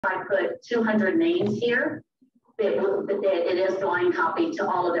I put 200 names here, it is blind copy to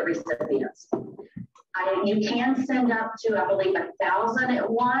all of the recipients. You can send up to, I believe, 1,000 at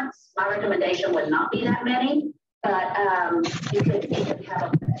once. My recommendation would not be that many, but you could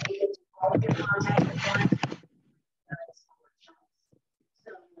have you could all of your contacts at once.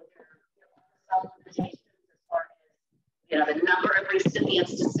 So some limitations as far as the number of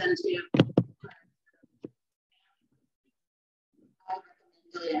recipients to send to. I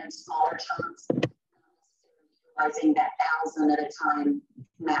recommend doing it in smaller chunks, utilizing that 1,000 at a time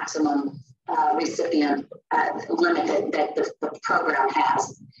maximum recipient limit that the program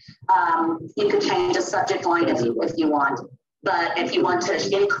has. You could change the subject line if you want, but if you want to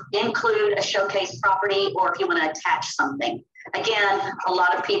include a showcase property or if you want to attach something. Again, a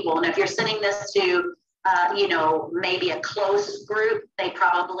lot of people, and if you're sending this to maybe a close group, they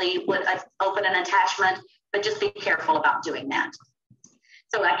probably would open an attachment, but just be careful about doing that.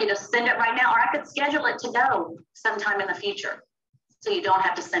 So I could just send it right now, or I could schedule it to go sometime in the future, so you don't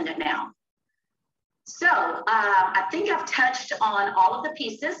have to send it now. So I think I've touched on all of the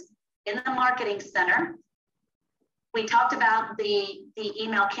pieces in the Marketing Center. We talked about the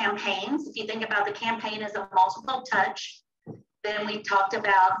email campaigns. If you think about the campaign as a multiple touch, then we talked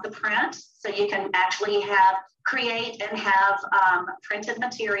about the print. So you can actually create and have printed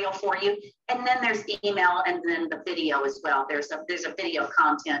material for you. And then there's email and then the video as well. There's a video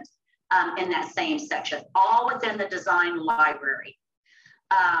content in that same section, all within the design library.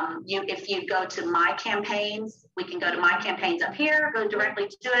 If you go to My Campaigns, we can go to My Campaigns up here, go directly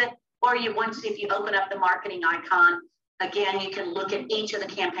to it, or if you open up the marketing icon, again, you can look at each of the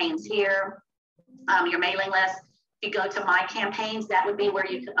campaigns here, your mailing list. If you go to My Campaigns, that would be where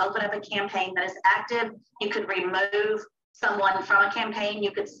you could open up a campaign that is active. You could remove someone from a campaign.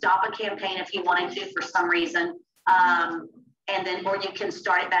 You could stop a campaign if you wanted to for some reason, or you can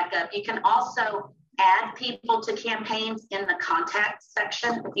start it back up. You can also add people to campaigns in the contact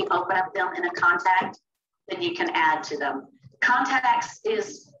section. If you open up them in a contact, then you can add to them. Contacts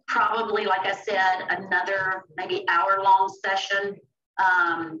is probably, like I said, another maybe hour-long session.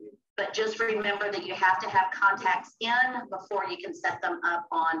 But just remember that you have to have contacts in before you can set them up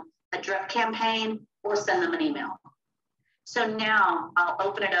on a drip campaign or send them an email. So now I'll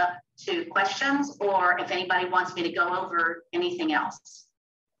open it up to questions, or if anybody wants me to go over anything else.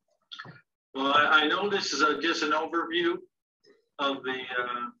 Well, I know this is just an overview of the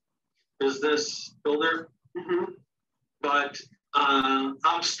business builder, but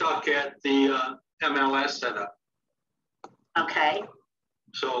I'm stuck at the MLS setup. Okay.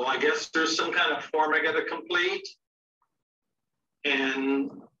 So I guess there's some kind of form I got to complete, and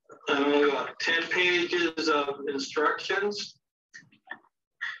 10 pages of instructions.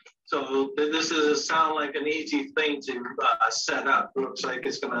 So this doesn't sound like an easy thing to set up. It looks like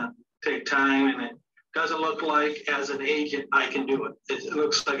it's going to take time, and it doesn't look like as an agent I can do it. It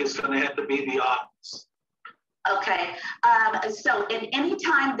looks like it's going to have to be the office. Okay. So in any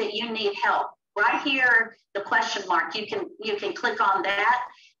time that you need help, right here, the question mark, you can click on that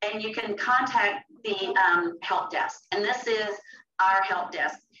and you can contact the help desk. And this is our help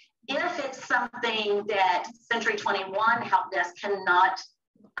desk. If it's something that Century 21 help desk cannot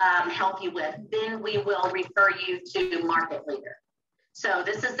help you with, then we will refer you to Market Leader. So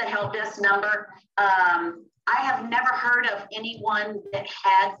this is the help desk number. I have never heard of anyone that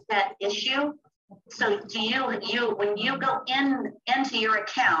had that issue. So when you go into your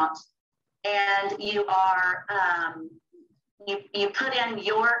account and you are you put in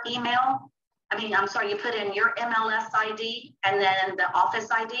your email, you put in your MLS ID and then the office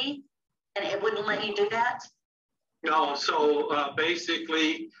ID, and it wouldn't let you do that? No, so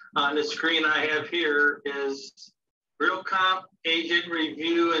basically on the screen I have here is Real Comp Agent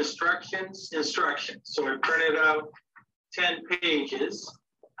Review Instructions. So I printed out 10 pages.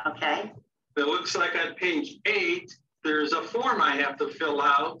 Okay. It looks like on page 8, there's a form I have to fill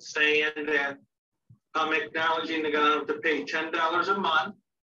out saying that I'm acknowledging they're going to have to pay $10 a month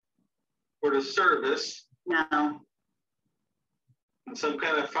for the service. No. And some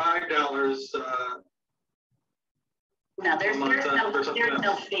kind of $5. No, there's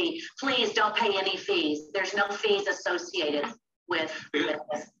no fee. Please don't pay any fees. There's no fees associated with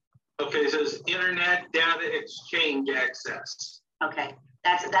this. Okay, it says Internet Data Exchange Access. Okay,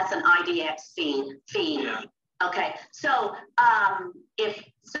 that's an IDX fee. Yeah. Okay, so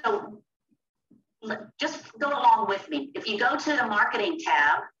just go along with me. If you go to the Marketing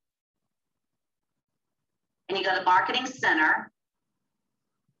tab and you go to Marketing Center,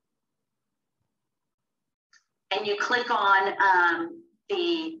 and you click on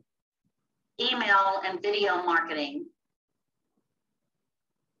the email and video marketing,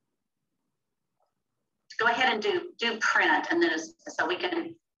 go ahead and do print, and then so we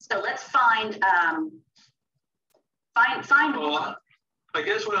can. So let's find. Well, I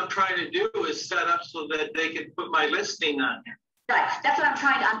guess what I'm trying to do is set up so that they can put my listing on there. Right. That's what I'm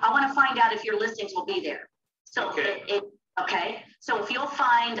trying to. I want to find out if your listings will be there. So okay. Okay. So if you'll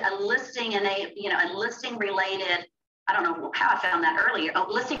find a listing and a listing related. I don't know how I found that earlier. Oh,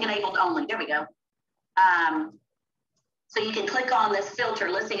 listing enabled only. There we go. So you can click on this filter,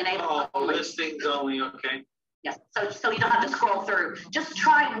 listing enabled only. Listings only. Okay. Yes. So you don't have to scroll through. Just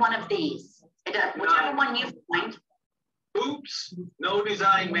try one of these. Whichever one you find. Oops, no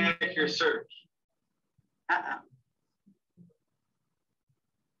design match your search.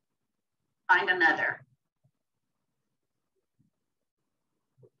 Find another.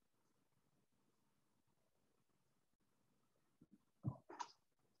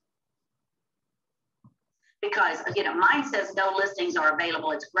 Because, mine says no listings are available.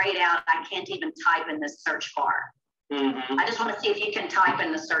 It's grayed out. I can't even type in the search bar. Mm-hmm. I just want to see if you can type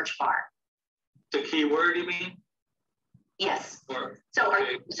in the search bar. The keyword, you mean? Yes. So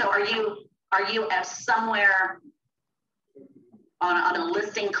are you at somewhere on a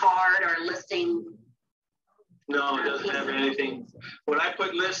listing card or a listing? No, it doesn't have anything. When I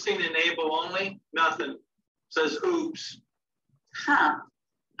put listing enable only, nothing. It says oops. Huh.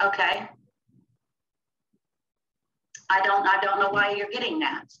 Okay. I don't know why you're getting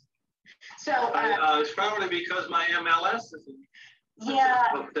that. So it's probably because my MLS isn't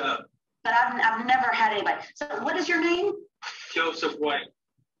hooked up. But I've never had anybody. So what is your name? Joseph White.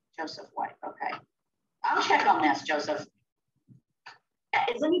 Joseph White. Okay. I'll check on this, Joseph.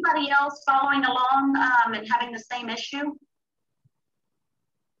 Is anybody else following along and having the same issue?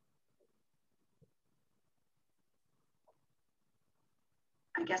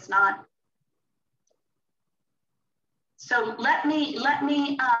 I guess not. So let me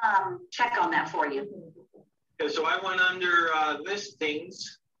check on that for you. Okay, so I went under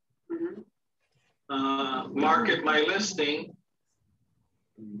listings, market my listing.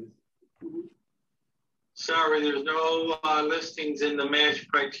 Sorry, there's no listings in the match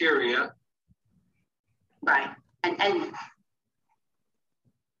criteria. Right, and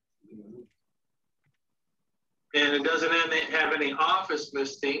it doesn't have any office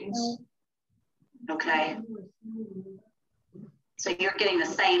listings. Okay. So you're getting the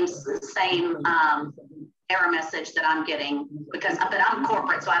same error message that I'm getting but I'm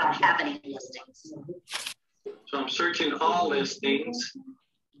corporate, so I don't have any listings. So I'm searching all listings,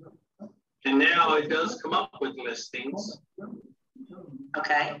 and now it does come up with listings.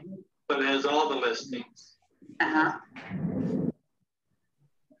 Okay. But it has all the listings.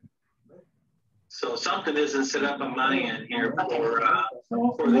 So something isn't set up on my end here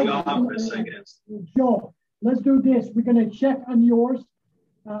for the office, I guess. Joe, let's do this. We're going to check on yours.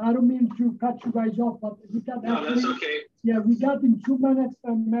 I don't mean to cut you guys off, but we got that's okay. Yeah, we got in 2 minutes,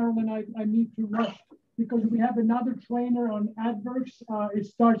 Marilyn. I need to rush because we have another trainer on Adwerx. It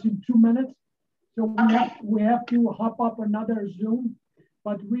starts in 2 minutes, so we have to hop up another Zoom.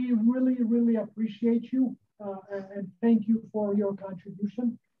 But we really, really appreciate you and thank you for your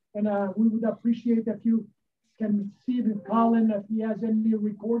contribution. And we would appreciate if you can see with Colin if he has any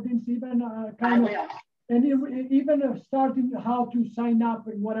recordings, even even starting how to sign up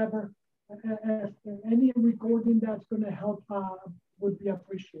and whatever. Any recording that's going to help would be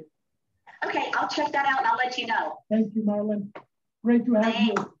appreciated. Okay, I'll check that out and I'll let you know. Thank you, Marlon. Great to have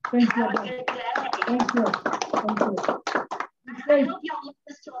you. Thank you. Have a good day. Thank you. Thank you. I hope y'all love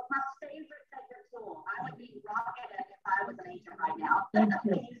this tool. It's my favorite tool. I would be rocking it if I was an agent right now. Thank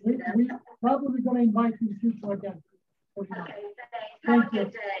you. We probably going to invite you in the future again. Okay, thank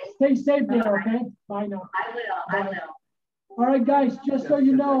you. Stay safe there, okay? Bye now. I will. All right, guys, just so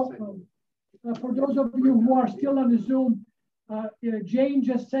you know, for those of you who are still on the Zoom, Jane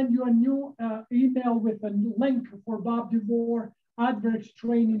just sent you a new email with a link for Bob DeVore Adwerx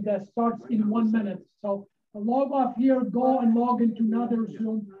training that starts in 1 minute. So log off here, go and log into another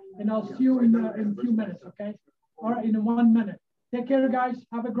Zoom, and I'll see you in a few minutes, okay? All right, in 1 minute. Take care, guys.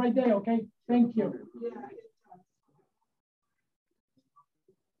 Have a great day, okay? Thank you.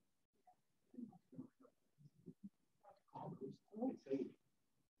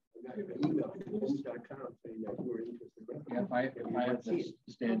 If I have to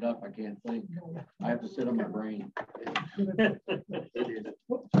stand up, I can't think. I have to sit on my brain.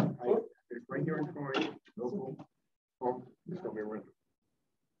 It's right here in Troy, local, home,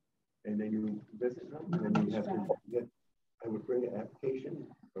 and then you visit them, and then you have to get, I would bring an application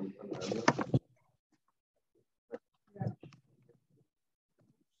from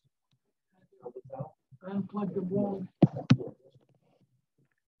Unplug the wall.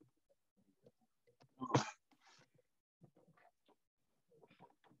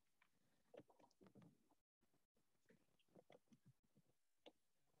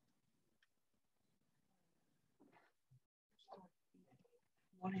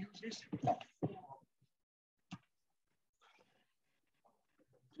 Want to use this?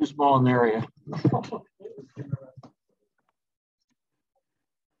 Too small an area.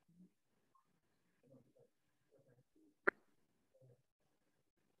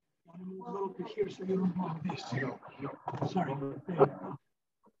 Move a little bit here so you don't block this. Sorry. There you go.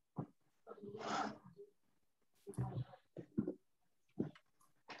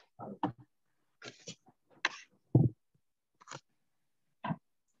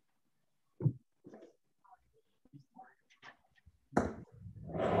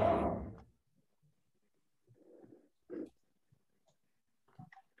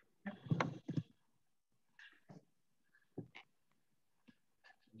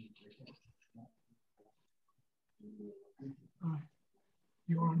 All right.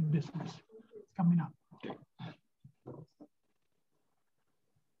 You're on business. It's coming up.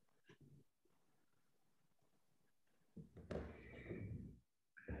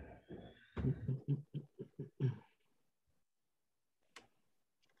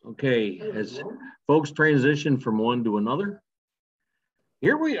 Okay, as folks transition from one to another,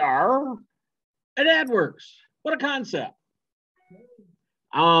 here we are at Adwerx. What a concept.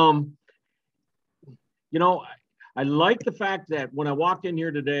 You know, I like the fact that when I walked in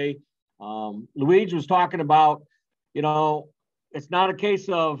here today, Luigi was talking about, you know, it's not a case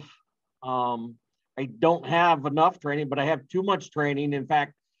of I don't have enough training, but I have too much training. In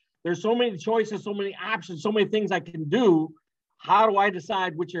fact, there's so many choices, so many options, so many things I can do. How do I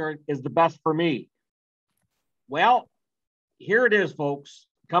decide which is the best for me? Well, here it is, folks.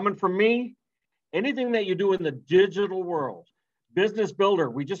 Coming from me, anything that you do in the digital world, Business Builder.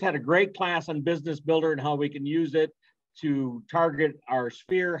 We just had a great class on Business Builder and how we can use it to target our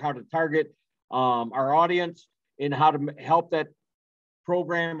sphere, how to target our audience, and how to help that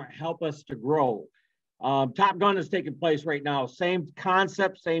program help us to grow. Top Gun is taking place right now. Same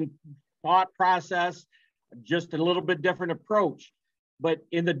concept, same thought process, just a little bit different approach. But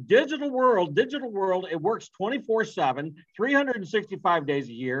in the digital world, it works 24/7, 365 days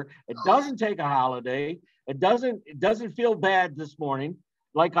a year. It doesn't take a holiday. It doesn't feel bad this morning,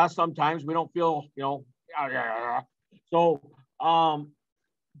 like us sometimes. We don't feel, you know, so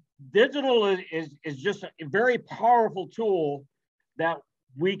digital is just a very powerful tool that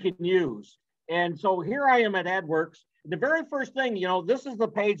we can use. And so here I am at Adwerx. The very first thing, you know, this is the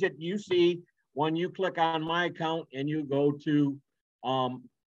page that you see when you click on my account and you go to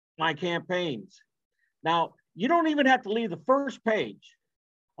my campaigns. Now, you don't even have to leave the first page.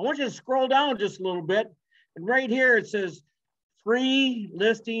 I want you to scroll down just a little bit. And right here, it says free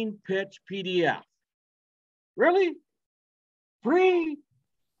listing pitch PDF. Really? Free?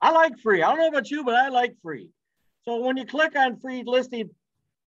 I like free. I don't know about you, but I like free. So when you click on free listing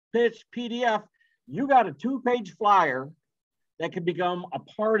pitch PDF, you got a 2-page flyer that can become a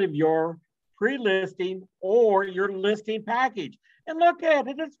part of your pre-listing or your listing package. And look at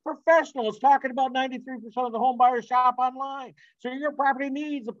it, it's professional. It's talking about 93% of the home buyers shop online. So your property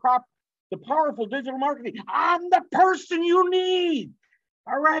needs the powerful digital marketing. I'm the person you need.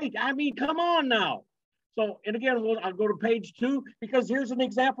 All right, I mean, come on now. So, and again, I'll go to page 2 because here's an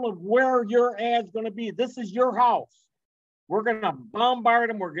example of where your ad's gonna be. This is your house. We're gonna bombard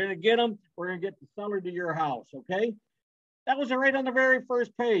them, we're gonna get them, we're gonna get the seller to your house, okay? That was right on the very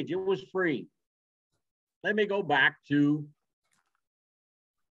first page, it was free. Let me go back to,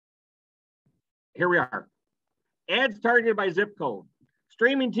 here we are. Ads targeted by zip code,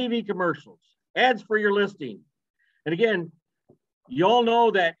 streaming TV commercials, ads for your listing. And again, you all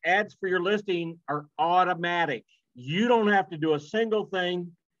know that ads for your listing are automatic. You don't have to do a single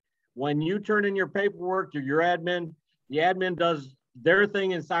thing. When you turn in your paperwork to your admin, the admin does their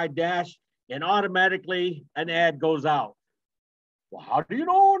thing inside Dash and automatically an ad goes out. Well, how do you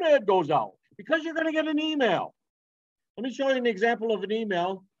know an ad goes out? Because you're going to get an email. Let me show you an example of an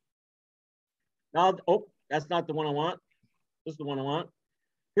email. Now, oh, that's not the one I want. This is the one I want.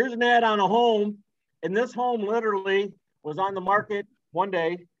 Here's an ad on a home. And this home literally was on the market one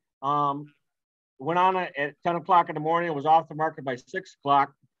day. Went on at 10 o'clock in the morning. It was off the market by 6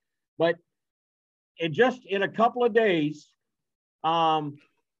 o'clock. But it just in a couple of days,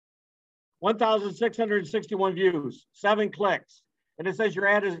 1,661 views, 7 clicks. And it says your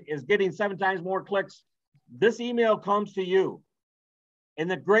ad is getting 7 times more clicks. This email comes to you.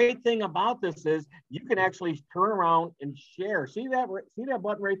 And the great thing about this is you can actually turn around and share. See that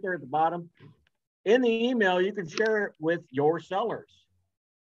button right there at the bottom? In the email, you can share it with your sellers.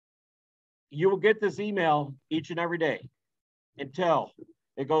 You will get this email each and every day until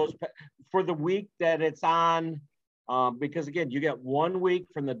it goes for the week that it's on. Because again, you get 1 week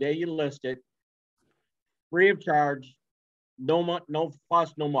from the day you list it, free of charge. no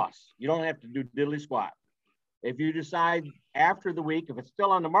fuss, no muss. You don't have to do diddly squat. If you decide after the week, if it's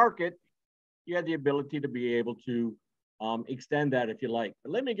still on the market, you have the ability to be able to extend that if you like.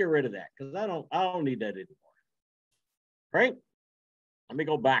 But let me get rid of that because I don't need that anymore. Right? Let me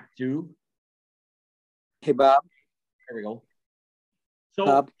go back to. Hey, Bob. There we go. So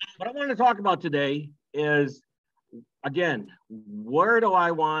Bob. What I want to talk about today is, again, where do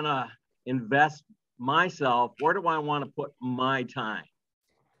I want to invest myself? Where do I want to put my time?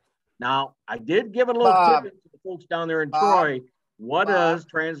 Now, I did give a little tip to the folks down there in Troy. What does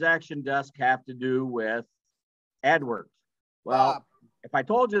Transaction Desk have to do with Adwerx? Well, if I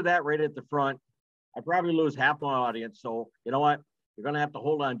told you that right at the front, I'd probably lose half my audience. So you know what? You're going to have to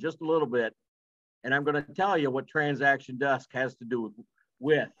hold on just a little bit. And I'm going to tell you what Transaction Desk has to do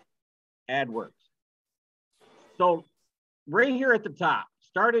with Adwerx. So right here at the top,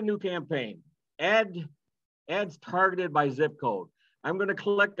 start a new campaign. Ads targeted by zip code. I'm going to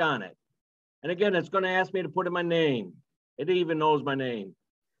click on it. And again, it's going to ask me to put in my name. It even knows my name.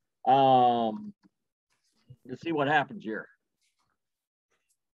 Let's see what happens here.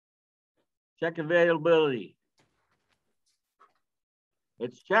 Check availability.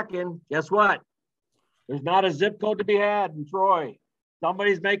 It's checking. Guess what? There's not a zip code to be had in Troy.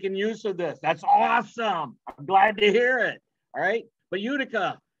 Somebody's making use of this. That's awesome. I'm glad to hear it. All right. But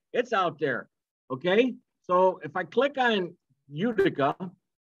Utica, it's out there. Okay. So if I click on Utica,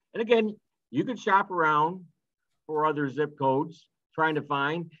 and again, you can shop around for other zip codes trying to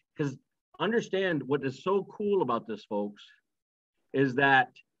find, because understand what is so cool about this, folks, is that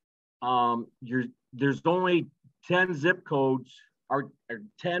there's only 10 zip codes or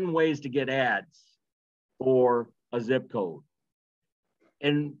 10 ways to get ads for a zip code.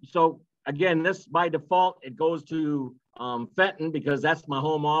 And so again, this by default, it goes to Fenton because that's my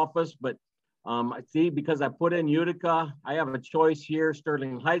home office. But I see because I put in Utica, I have a choice here.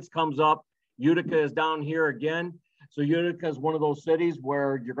 Sterling Heights comes up. Utica is down here again. So Utica is one of those cities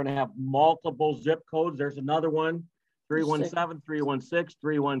where you're going to have multiple zip codes. There's another one, 317, 316,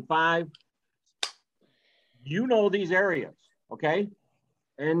 315. You know these areas, okay?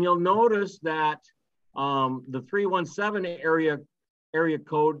 And you'll notice that the 317 area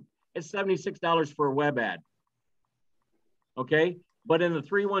code is $76 for a web ad, okay? But in the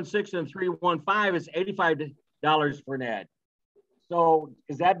 316 and 315, it's $85 for an ad. So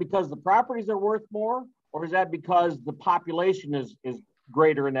is that because the properties are worth more, or is that because the population is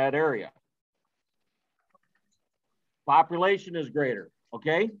greater in that area? Population is greater,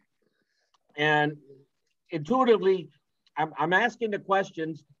 okay? And intuitively, I'm asking the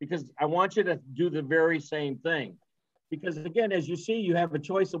questions because I want you to do the very same thing. Because again, as you see, you have a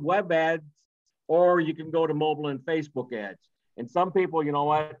choice of web ads, or you can go to mobile and Facebook ads. And some people, you know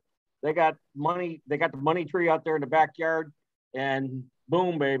what? They got money, they got the money tree out there in the backyard, and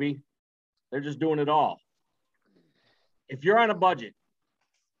boom, baby, they're just doing it all. If you're on a budget,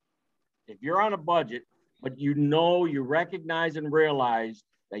 but you know, you recognize and realize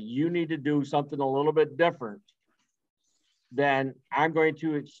that you need to do something a little bit different, then I'm going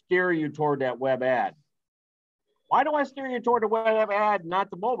to steer you toward that web ad. Why do I steer you toward the web ad, not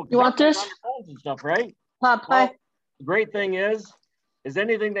the mobile? You want this? On your phones and stuff, right? Pop, well, hi. The great thing is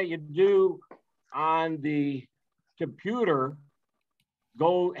anything that you do on the computer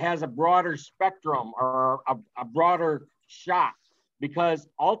has a broader spectrum or a broader shot, because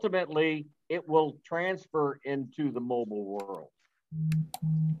ultimately it will transfer into the mobile world.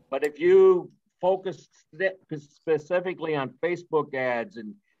 But if you focus specifically on Facebook ads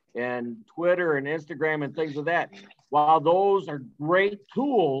and Twitter and Instagram and things of that, while those are great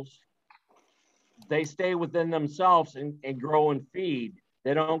tools, they stay within themselves and grow and feed.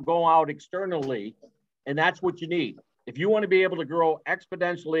 They don't go out externally, and that's what you need. If you want to be able to grow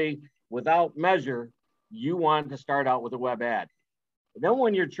exponentially without measure, you want to start out with a web ad. And then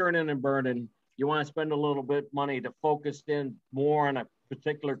when you're churning and burning, you want to spend a little bit of money to focus in more on a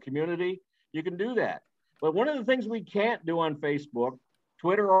particular community, you can do that. But one of the things we can't do on Facebook,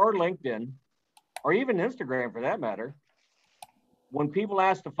 Twitter, or LinkedIn, or even Instagram for that matter, when people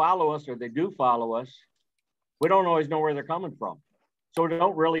ask to follow us or they do follow us, we don't always know where they're coming from. So we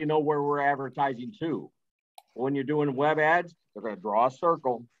don't really know where we're advertising to. When you're doing web ads, they're going to draw a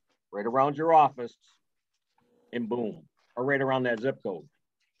circle right around your office and boom, or right around that zip code.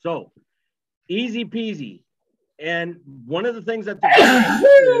 So easy peasy. And one of the things that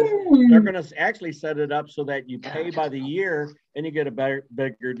they're going to actually set it up so that you pay by the year and you get a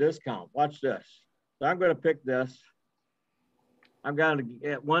bigger discount. Watch this. So I'm going to pick this. I'm going to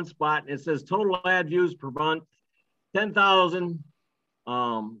get one spot, and it says total ad views per month, 10,000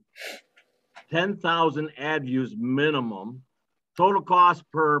 ad views minimum. total cost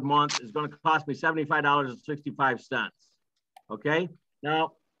per month is going to cost me $75.65. Okay.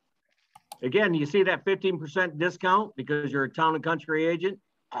 Now, again, you see that 15% discount because you're a town and country agent.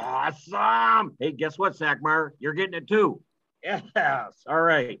 Awesome. Hey, guess what, Sakmar? You're getting it too. Yes. All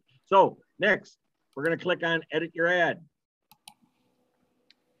right. So next, we're going to click on edit your ad.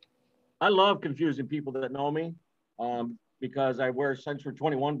 I love confusing people that know me because I wear Century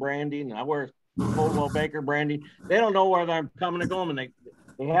 21 branding and I wear Coldwell Baker branding. They don't know whether I'm coming or going, and they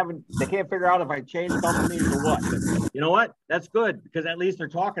can't figure out if I change companies or what. But you know what? That's good because at least they're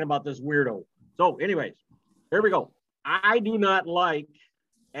talking about this weirdo. So anyways, here we go. I do not like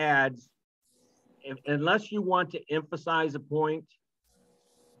ads unless you want to emphasize a point.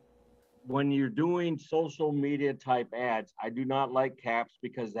 When you're doing social media type ads, I do not like caps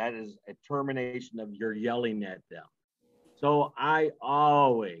because that is a termination of your yelling at them. So I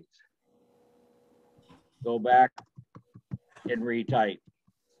always go back and retype.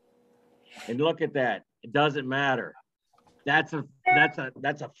 And look at that. It doesn't matter. That's a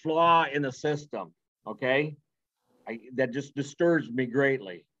flaw in the system. Okay. That just disturbs me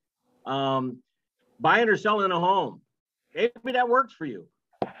greatly. Buying or selling a home. Maybe that works for you.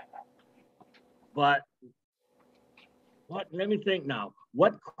 But let me think now.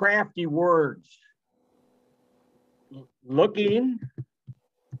 What crafty words? Looking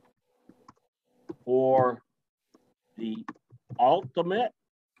for the ultimate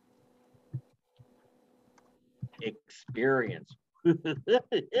experience.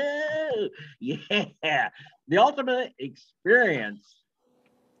 Yeah, the ultimate experience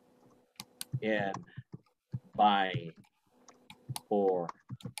in buying or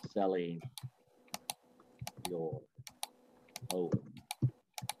selling your home.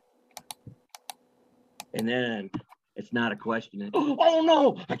 And then it's not a question. Oh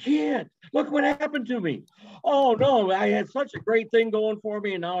no, I can't. Look what happened to me. Oh no, I had such a great thing going for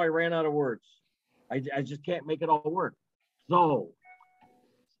me and now I ran out of words. I just can't make it all work. So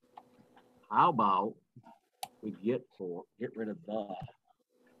how about we get rid of the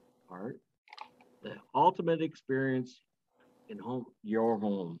part, the ultimate experience in your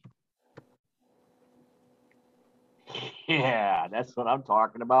home. Yeah, that's what I'm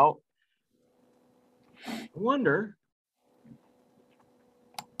talking about. I wonder,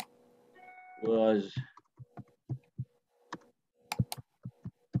 do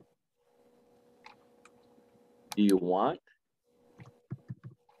you want?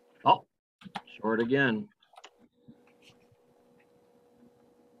 Oh, short again.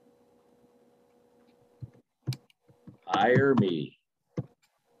 Hire me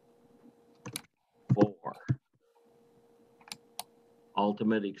for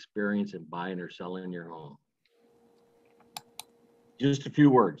ultimate experience in buying or selling your home. Just a few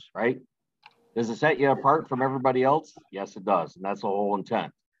words, right? Does it set you apart from everybody else? Yes, it does. And that's the whole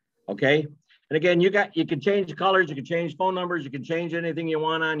intent. Okay. And again, you can change colors, you can change phone numbers, you can change anything you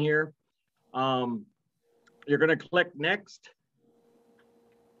want on here. You're going to click next.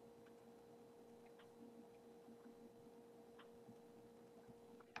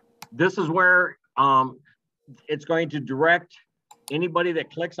 This is where it's going to direct anybody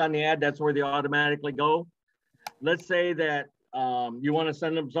that clicks on the ad. That's where they automatically go. Let's say that you want to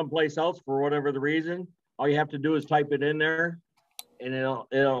send them someplace else for whatever the reason. All you have to do is type it in there and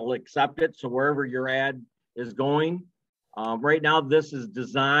it'll accept it. So wherever your ad is going, right now, this is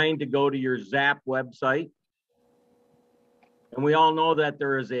designed to go to your Zap website. And we all know that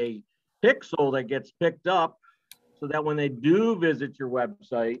there is a pixel that gets picked up so that when they do visit your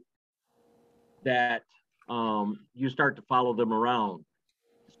website, that you start to follow them around.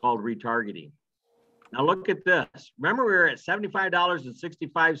 It's called retargeting. Now look at this. Remember we were at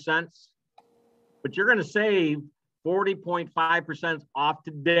 $75.65, but you're going to save 40.5% off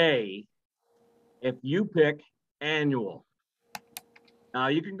today if you pick annual. Now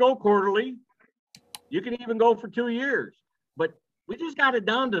you can go quarterly. You can even go for 2 years, but we just got it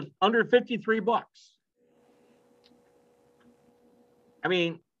down to under 53 bucks. I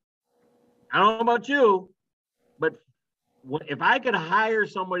mean, I don't know about you, but if I could hire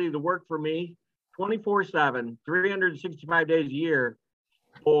somebody to work for me 24/7, 365 days a year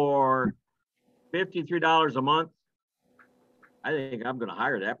for $53 a month, I think I'm going to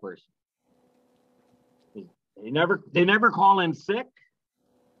hire that person. They never call in sick.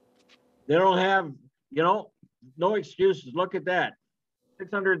 They don't have, no excuses. Look at that.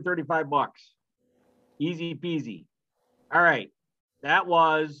 635 bucks. Easy peasy. All right. That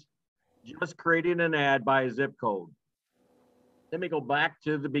was just creating an ad by a zip code. Let me go back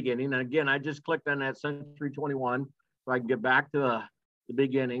to the beginning. And again, I just clicked on that Century 21 so I can get back to the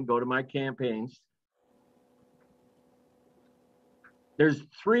beginning, go to my campaigns. there's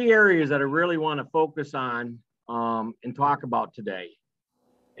three areas that I really want to focus on and talk about today.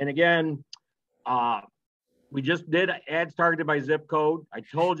 And again, we just did ads targeted by zip code. I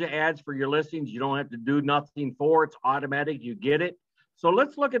told you ads for your listings, you don't have to do nothing for it. It's automatic, you get it. So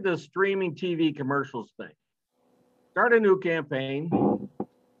let's look at the streaming TV commercials thing. Start a new campaign.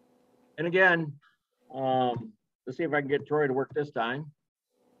 And again, let's see if I can get Troy to work this time.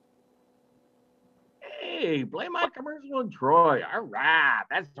 Hey, play my commercial and Troy. All right,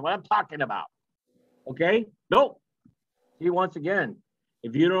 that's what I'm talking about. Okay, nope. See, once again,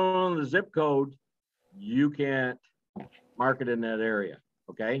 if you don't own the zip code, you can't market in that area,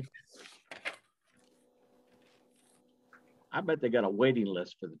 okay? I bet they got a waiting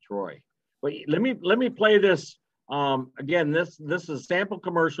list for the Troy. But let me play this. Again, this is a sample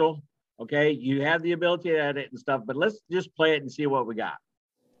commercial, okay? You have the ability to edit and stuff, but let's just play it and see what we got.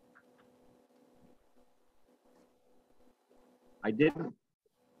 I didn't.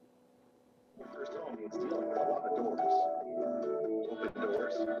 First of all, means dealing with a lot of doors. Open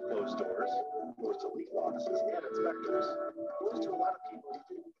doors, closed doors, doors to legal offices and inspectors. Doors to a lot of people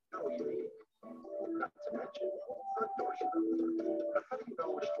you know you need. Not to mention, front doors you know. But how do you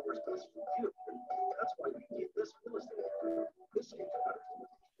know which door is best for you? That's why you need this real estate expert. This is better.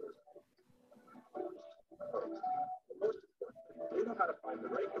 Most importantly, they know how to find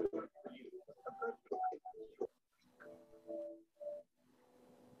the right door for you.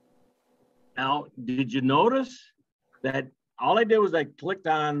 Now, did you notice that all I did was I clicked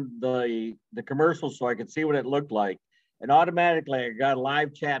on the commercial so I could see what it looked like, and automatically I got a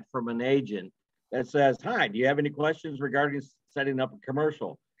live chat from an agent that says, "Hi, do you have any questions regarding setting up a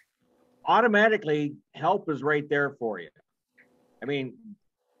commercial?" Automatically, help is right there for you. I mean,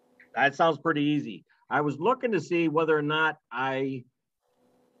 that sounds pretty easy. I was looking to see whether or not I'm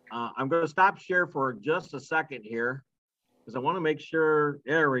going to stop share for just a second here, because I want to make sure,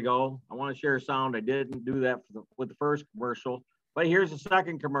 there we go. I want to share sound. I didn't do that with the first commercial, but here's the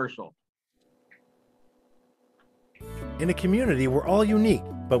second commercial. In a community, we're all unique,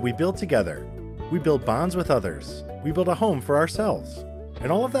 but we build together. We build bonds with others. We build a home for ourselves.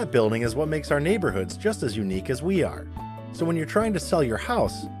 And all of that building is what makes our neighborhoods just as unique as we are. So when you're trying to sell your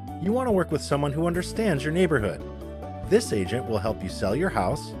house, you want to work with someone who understands your neighborhood. This agent will help you sell your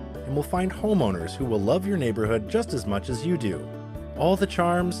house, and will find homeowners who will love your neighborhood just as much as you do. All the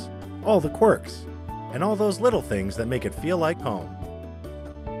charms, all the quirks, and all those little things that make it feel like home.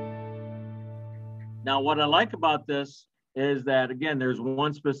 Now, what I like about this is that, again, there's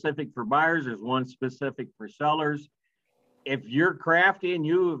one specific for buyers, there's one specific for sellers. If you're crafty and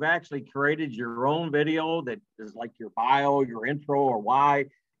you have actually created your own video that is like your bio, your intro, or why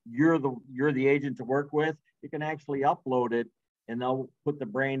you're the agent to work with, you can actually upload it and they'll put the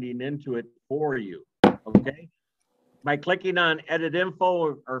branding into it for you, okay? By clicking on edit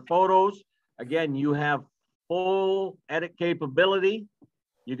info or photos, again, you have full edit capability.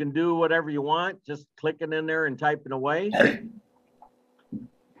 You can do whatever you want, just clicking in there and typing away.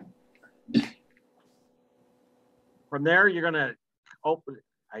 From there, you're gonna open,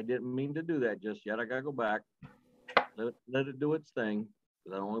 I didn't mean to do that just yet. I gotta go back, let it do its thing,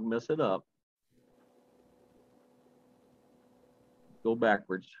 because I don't want to mess it up. Go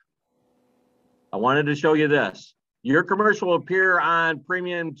backwards. I wanted to show you this. Your commercial will appear on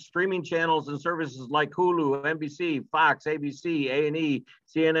premium streaming channels and services like Hulu, NBC, Fox, ABC, A&E,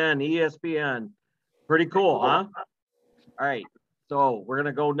 CNN, ESPN. Pretty cool, huh? All right, so we're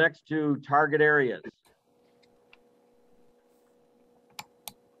gonna go next to target areas.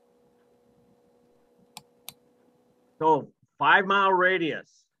 So 5-mile radius.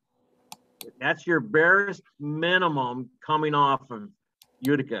 That's your barest minimum coming off of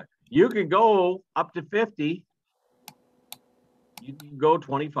Utica. You can go up to 50. You can go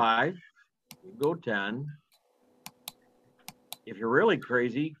 25. You can go 10. If you're really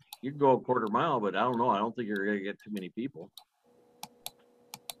crazy, you can go a quarter mile, but I don't know. I don't think you're going to get too many people.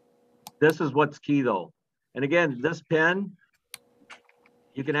 This is what's key, though. And again, this pin,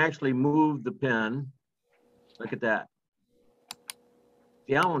 you can actually move the pin. Look at that.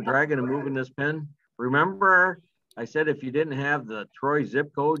 See how I'm dragging and moving this pin? Remember, I said if you didn't have the Troy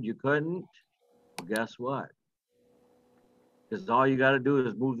zip code, you couldn't? Well, guess what? Because all you got to do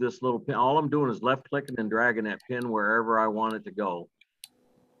is move this little pin. All I'm doing is left clicking and dragging that pin wherever I want it to go.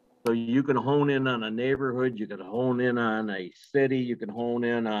 So you can hone in on a neighborhood, you can hone in on a city, you can hone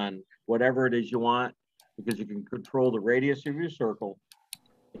in on whatever it is you want, because you can control the radius of your circle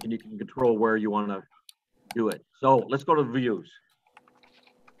and you can control where you want to do it. So let's go to the views.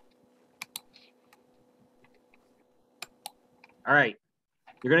 All right,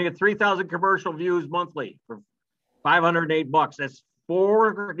 you're gonna get 3,000 commercial views monthly for $508. That's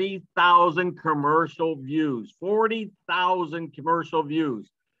 40,000 commercial views. 40,000 commercial views.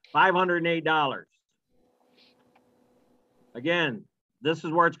 $508. Again, this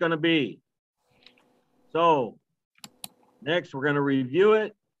is where it's going to be. So next, we're going to review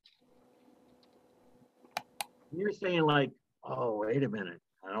it. You're saying like, oh, wait a minute.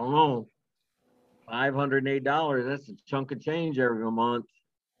 I don't know. $508, that's a chunk of change every month.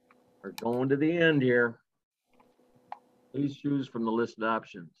 We're going to the end here. Please choose from the listed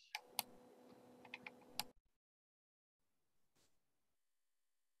options.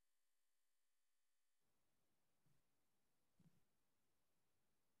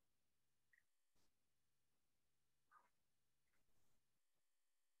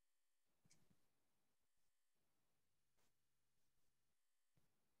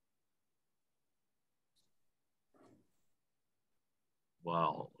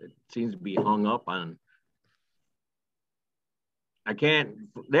 Wow, it seems to be hung up on. I can't,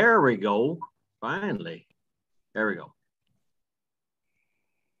 there we go. Finally, there we go.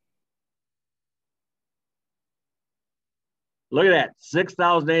 Look at that,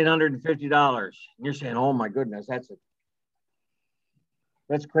 $6,850. You're saying, oh my goodness,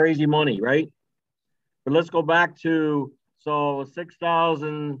 that's crazy money, right? But let's go back to, so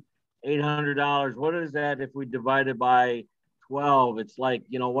 $6,800. What is that if we divide it by 12? It's like,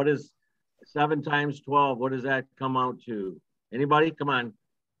 you know, what is 7 times 12? What does that come out to? Anybody? Come on.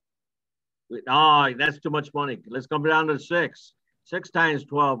 Oh, that's too much money. Let's come down to 6. 6 times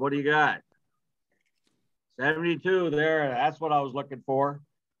 12. What do you got? 72 there. That's what I was looking for.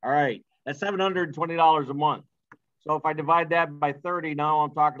 All right. That's $720 a month. So if I divide that by 30, now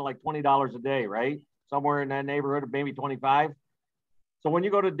I'm talking like $20 a day, right? Somewhere in that neighborhood of maybe 25. So when you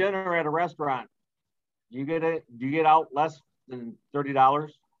go to dinner at a restaurant, do you get out less than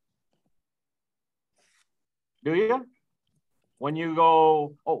 $30? Do you? When you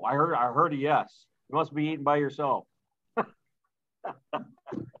go, oh, I heard a yes. You must be eating by yourself. It's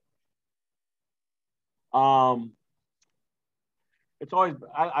always,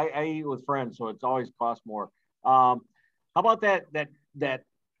 I eat with friends, so it's always cost more. How about that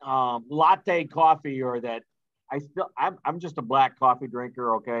latte coffee, or that I'm just a black coffee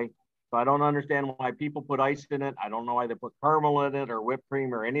drinker, okay? So I don't understand why people put ice in it. I don't know why they put caramel in it or whipped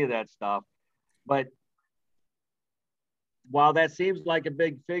cream or any of that stuff. But while that seems like a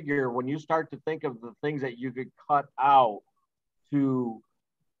big figure, when you start to think of the things that you could cut out to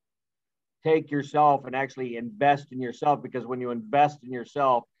take yourself and actually invest in yourself, because when you invest in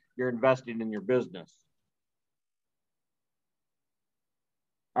yourself, you're investing in your business.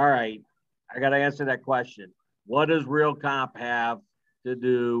 All right, I got to answer that question. What does real comp have to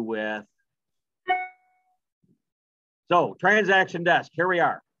do with? So transaction desk, here we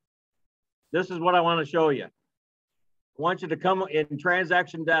are. This is what I want to show you. I want you to come in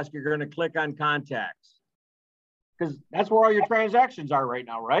transaction desk. You're going to click on contacts, because that's where all your transactions are right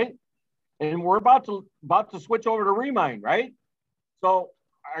now, right? And we're about to switch over to Remind, right? So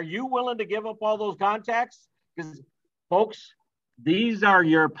are you willing to give up all those contacts? Because folks, these are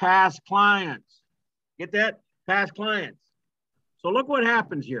your past clients. Get that? Past clients. So look what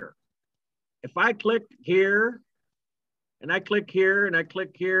happens here. If I click here, and I click here, and I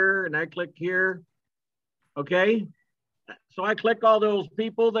click here, and I click here, okay? So I click all those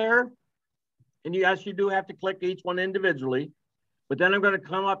people there, and yes, you do have to click each one individually, but then I'm going to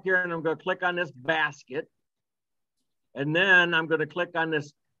come up here and I'm going to click on this basket, and then I'm going to click on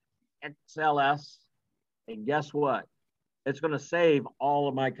this XLS, and guess what? It's going to save all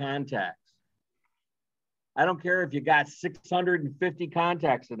of my contacts. I don't care if you got 650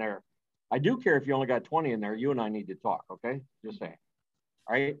 contacts in there. I do care if you only got 20 in there. You and I need to talk, okay? Just saying.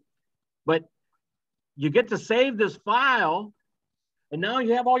 All right? But you get to save this file, and now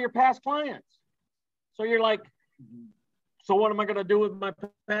you have all your past clients. So you're like, so what am I going to do with my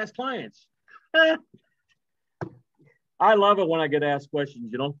past clients? I love it when I get asked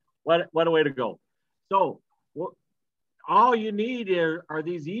questions, you know. What a way to go. So all you need are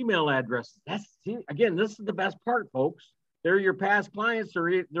these email addresses. Again, this is the best part, folks. They're your past clients.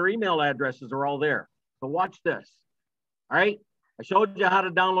 Their email addresses are all there. So watch this. All right. I showed you how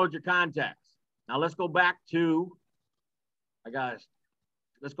to download your contacts. Now let's go back to,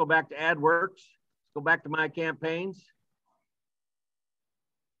 let's go back to AdWorks. Let's go back to my campaigns.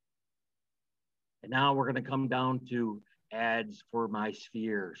 And now we're going to come down to ads for my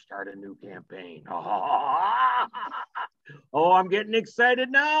sphere. Start a new campaign. Oh, I'm getting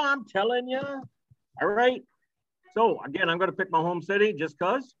excited now. I'm telling you. All right. So again, I'm going to pick my home city just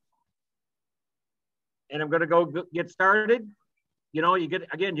because. And I'm going to go get started. You know, you get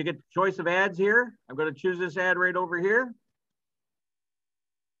choice of ads here. I'm going to choose this ad right over here.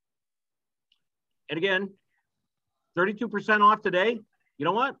 And again, 32% off today. You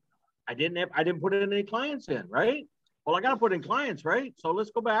know what? I didn't put in any clients in, right? Well, I got to put in clients, right? So let's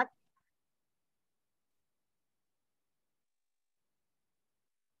go back.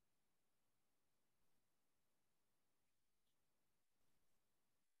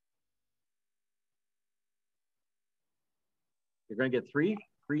 You're going to get 3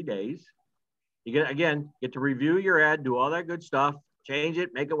 free days. You get to review your ad, do all that good stuff, change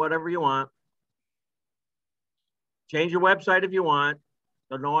it, make it whatever you want. Change your website if you want.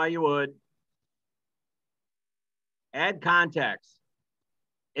 Don't know why you would. Add contacts.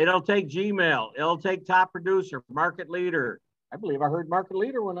 It'll take Gmail. It'll take top producer, market leader. I believe I heard market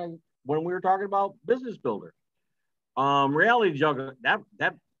leader when we were talking about business builder. Reality Juggler, that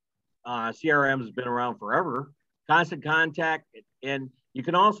CRM has been around forever. Constant contact, and you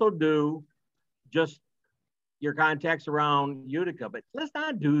can also do just your contacts around Utica, but let's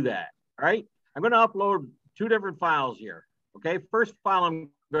not do that. All right. I'm going to upload 2 different files here. Okay. First file I'm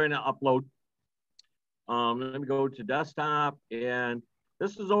going to upload. Let me go to desktop, and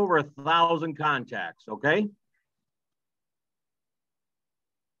this is over 1,000 contacts. Okay.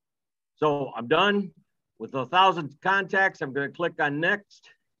 So I'm done with 1,000 contacts. I'm going to click on next.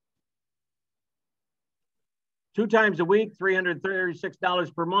 2 times a week,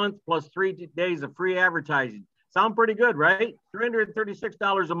 $336 per month, plus 3 days of free advertising. Sound pretty good, right?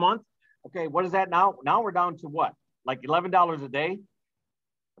 $336 a month. Okay, what is that now? Now we're down to what? Like $11 a day?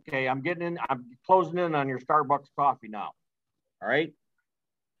 Okay, I'm closing in on your Starbucks coffee now. All right.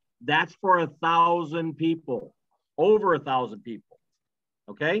 That's for 1,000 people, over 1,000 people.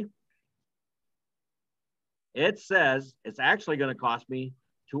 Okay. It says it's actually going to cost me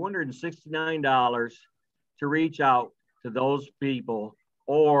 $269 to reach out to those people,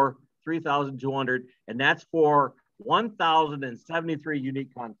 or $3,200, and that's for 1,073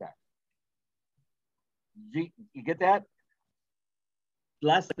 unique contacts. You get that?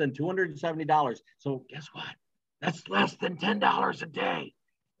 Less than $270. So guess what? That's less than $10 a day.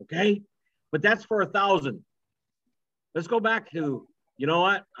 Okay, but that's for 1,000. Let's go back to, you know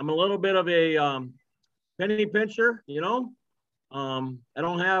what? I'm a little bit of a penny pincher. You know, I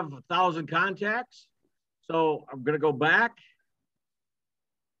don't have 1,000 contacts. So I'm going to go back,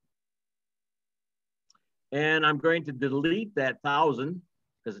 and I'm going to delete that 1,000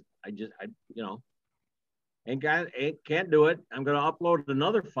 because I can't do it. I'm going to upload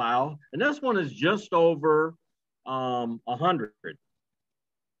another file, and this one is just over 100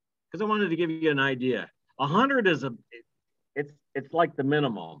 because I wanted to give you an idea. 100 is it's like the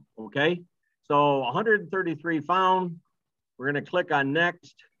minimum. Okay, so 133 found. We're going to click on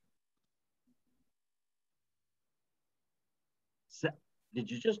next. Did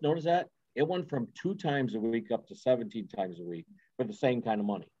you just notice that? It went from 2 times a week up to 17 times a week for the same kind of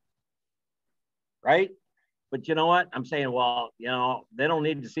money, right? But you know what? I'm saying, well, you know, they don't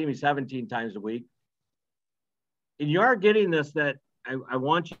need to see me 17 times a week. And you are getting this, that I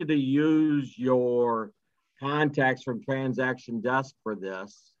want you to use your contacts from Transaction Desk for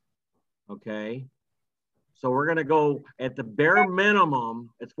this, okay? So we're going to go at the bare minimum,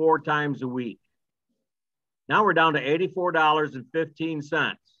 it's 4 times a week. Now we're down to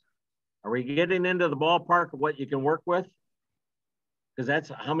 $84.15. Are we getting into the ballpark of what you can work with? Because that's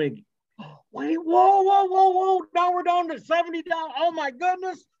how many. Wait, whoa. Now we're down to $70. Oh my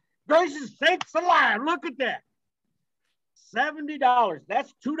goodness. Gracious sakes alive. Look at that. $70.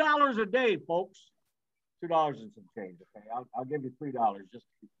 That's $2 a day, folks. $2 and some change. Okay. I'll give you $3 just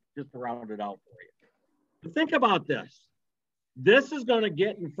to round it out for you. But think about this. This is going to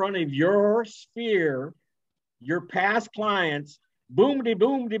get in front of your sphere, your past clients, boom. Whether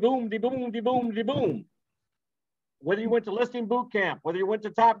you went to listing boot camp, whether you went to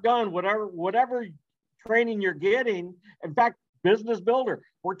Top Gun, whatever training you're getting. In fact, business builder,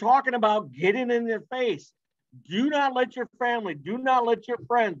 we're talking about getting in their face. Do not let your family, do not let your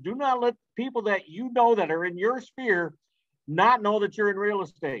friends, do not let people that you know that are in your sphere not know that you're in real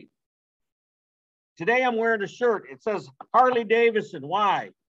estate. Today I'm wearing a shirt. It says Harley Davidson. Why?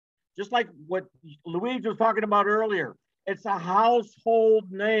 Just like what Louise was talking about earlier, it's a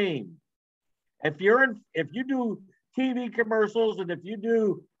household name. If you do TV commercials, and if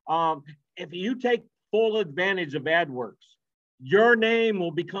you take full advantage of Adwerx, your name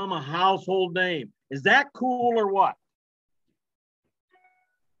will become a household name. Is that cool or what?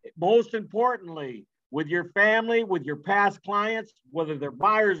 Most importantly, with your family, with your past clients, whether they're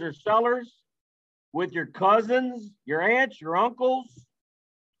buyers or sellers, with your cousins, your aunts, your uncles,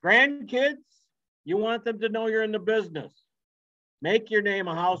 grandkids, you want them to know you're in the business. Make your name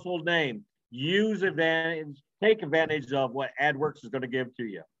a household name. Use advantage, take advantage of what Adwerx is going to give to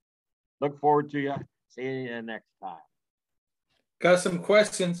you. Look forward to you. See you next time. Got some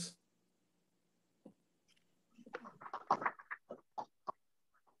questions.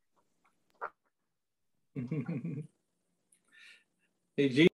 Hey, G.